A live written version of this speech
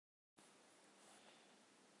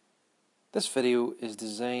This video is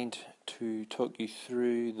designed to talk you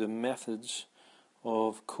through the methods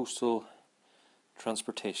of coastal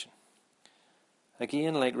transportation.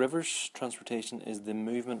 Again, like rivers, transportation is the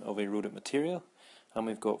movement of eroded material, and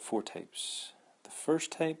we've got four types. The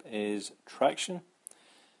first type is traction.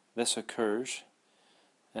 This occurs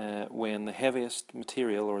when the heaviest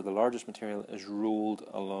material or the largest material is rolled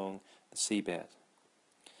along the seabed.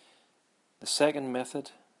 The second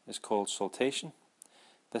method is called saltation.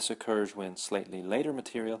 This occurs when slightly lighter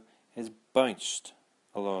material is bounced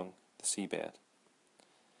along the seabed.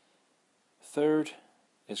 Third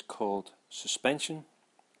is called suspension,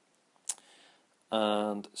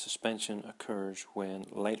 and suspension occurs when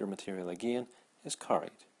lighter material again is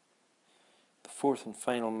carried. The fourth and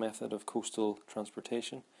final method of coastal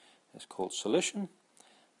transportation is called solution,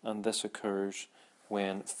 and this occurs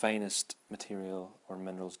when finest material or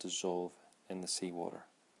minerals dissolve in the seawater.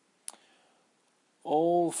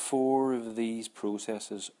 All four of these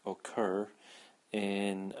processes occur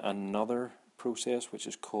in another process which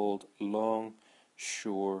is called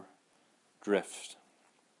longshore drift.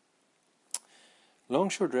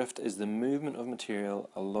 Longshore drift is the movement of material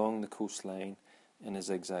along the coastline in a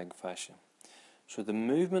zigzag fashion. So the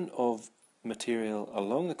movement of material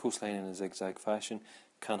along the coastline in a zigzag fashion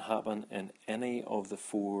can happen in any of the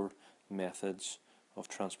four methods of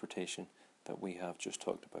transportation that we have just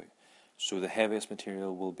talked about. So the heaviest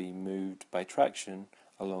material will be moved by traction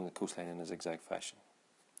along the coastline in a zigzag fashion,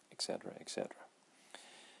 etc., etc.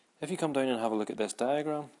 If you come down and have a look at this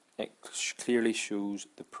diagram, it clearly shows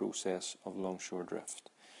the process of longshore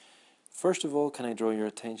drift. First of all, can I draw your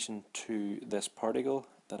attention to this particle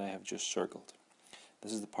that I have just circled?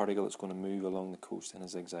 This is the particle that's going to move along the coast in a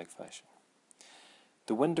zigzag fashion.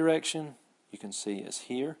 The wind direction, you can see, is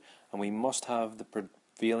here, and we must have the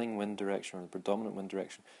prevailing wind direction or the predominant wind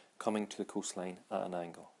direction coming to the coastline at an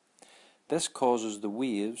angle. This causes the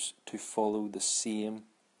waves to follow the same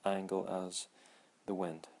angle as the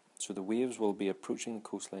wind. So the waves will be approaching the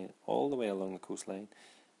coastline all the way along the coastline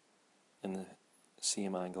in the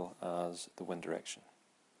same angle as the wind direction.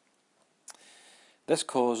 This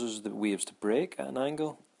causes the waves to break at an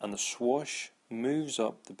angle, and the swash moves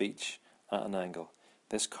up the beach at an angle.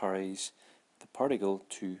 This carries the particle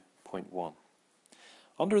to point 1.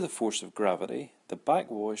 Under the force of gravity, the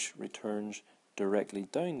backwash returns directly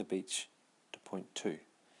down the beach to point 2.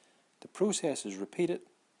 The process is repeated: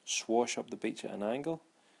 swash up the beach at an angle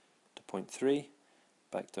to point 3,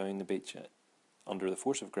 back down the beach under the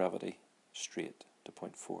force of gravity straight to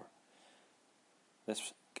point 4.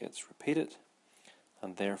 This gets repeated,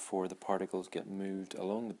 and therefore the particles get moved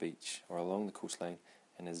along the beach or along the coastline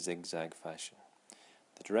in a zigzag fashion.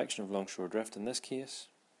 The direction of longshore drift in this case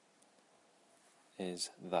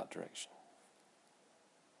is that direction.